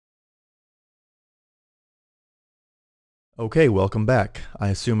Okay, welcome back. I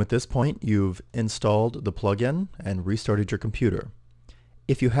assume at this point you've installed the plugin and restarted your computer.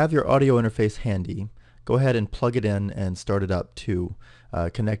 If you have your audio interface handy, go ahead and plug it in and start it up to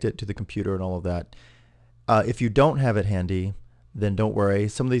connect it to the computer and all of that. If you don't have it handy, then don't worry.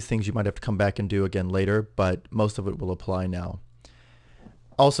 Some of these things you might have to come back and do again later, but most of it will apply now.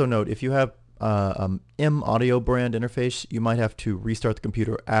 Also note, if you have M Audio brand interface, you might have to restart the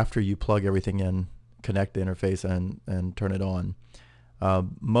computer after you plug everything in, connect the interface, and turn it on.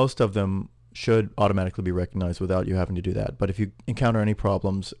 Most of them should automatically be recognized without you having to do that. But if you encounter any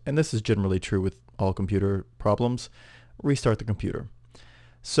problems, and this is generally true with all computer problems, restart the computer.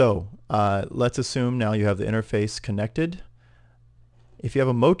 So let's assume now you have the interface connected. If you have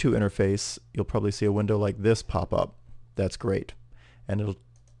a Motu interface, you'll probably see a window like this pop up. That's great. And it'll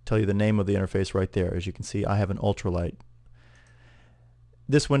tell you the name of the interface right there. As you can see, I have an ultralight.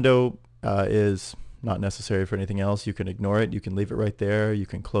 This window is not necessary for anything else. You can ignore it. You can leave it right there. You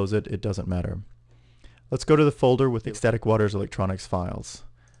can close it. It doesn't matter. Let's go to the folder with Ecstatic Water's electronics files.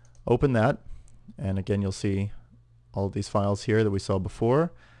 Open that, and again you'll see all of these files here that we saw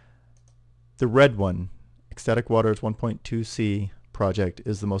before. The red one, Ecstatic Water's 1.2c project,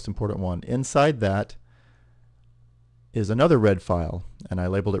 is the most important one. Inside that is another red file, and I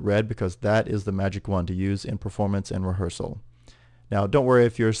labeled it red because that is the magic one to use in performance and rehearsal. Now don't worry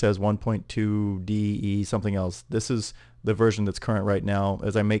if yours says 1.2DE something else. This is the version that's current right now.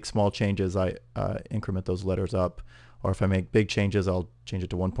 As I make small changes, I increment those letters up, or if I make big changes, I'll change it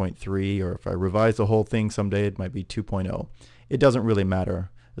to 1.3, or if I revise the whole thing someday, it might be 2.0. It doesn't really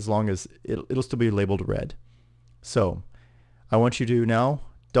matter as long as it'll still be labeled red. So I want you to now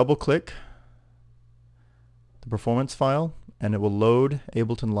double click the performance file and it will load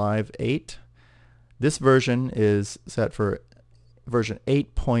Ableton Live 8. This version is set for version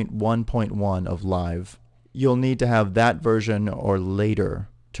 8.1.1 of Live. You'll need to have that version or later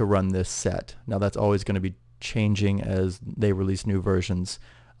to run this set. Now that's always going to be changing as they release new versions.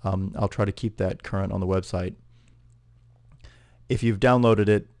 I'll try to keep that current on the website. If you've downloaded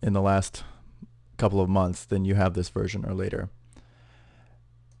it in the last couple of months, then you have this version or later.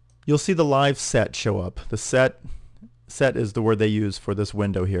 You'll see the live set show up. The set is the word they use for this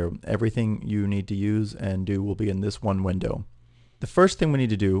window here. Everything you need to use and do will be in this one window. The first thing we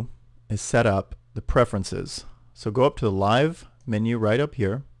need to do is set up the preferences. So go up to the live menu right up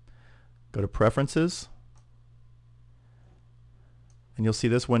here, go to preferences, and you'll see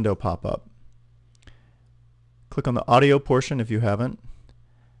this window pop up. Click on the audio portion if you haven't,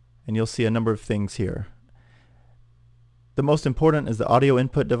 and you'll see a number of things here. The most important is the audio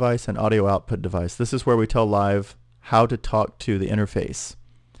input device and audio output device. This is where we tell Live how to talk to the interface.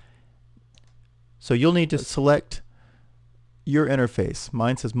 So you'll need to select your interface.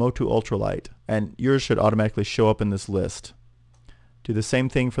 Mine says Motu Ultralight, and yours should automatically show up in this list. Do the same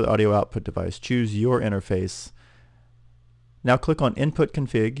thing for the audio output device. Choose your interface. Now click on Input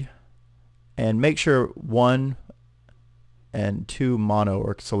Config and make sure 1 and 2 mono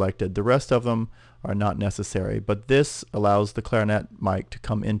are selected. The rest of them are not necessary, but this allows the clarinet mic to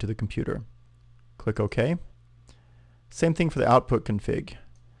come into the computer. Click OK. Same thing for the output config.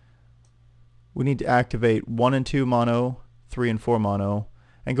 We need to activate 1 and 2 mono, 3 and 4 mono,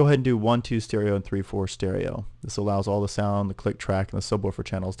 and go ahead and do 1, 2 stereo and 3, 4 stereo. This allows all the sound, the click track, and the subwoofer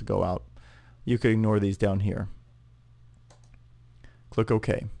channels to go out. You could ignore these down here. Click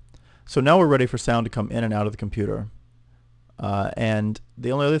OK. So now we're ready for sound to come in and out of the computer. And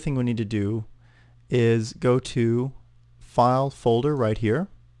the only other thing we need to do is go to File folder right here.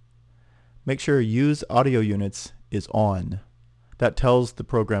 Make sure Use Audio Units is on. That tells the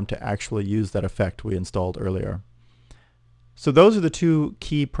program to actually use that effect we installed earlier. So those are the two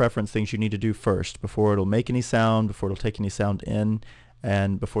key preference things you need to do first before it'll make any sound, before it'll take any sound in,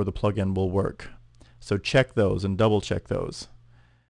 and before the plugin will work. So check those and double check those.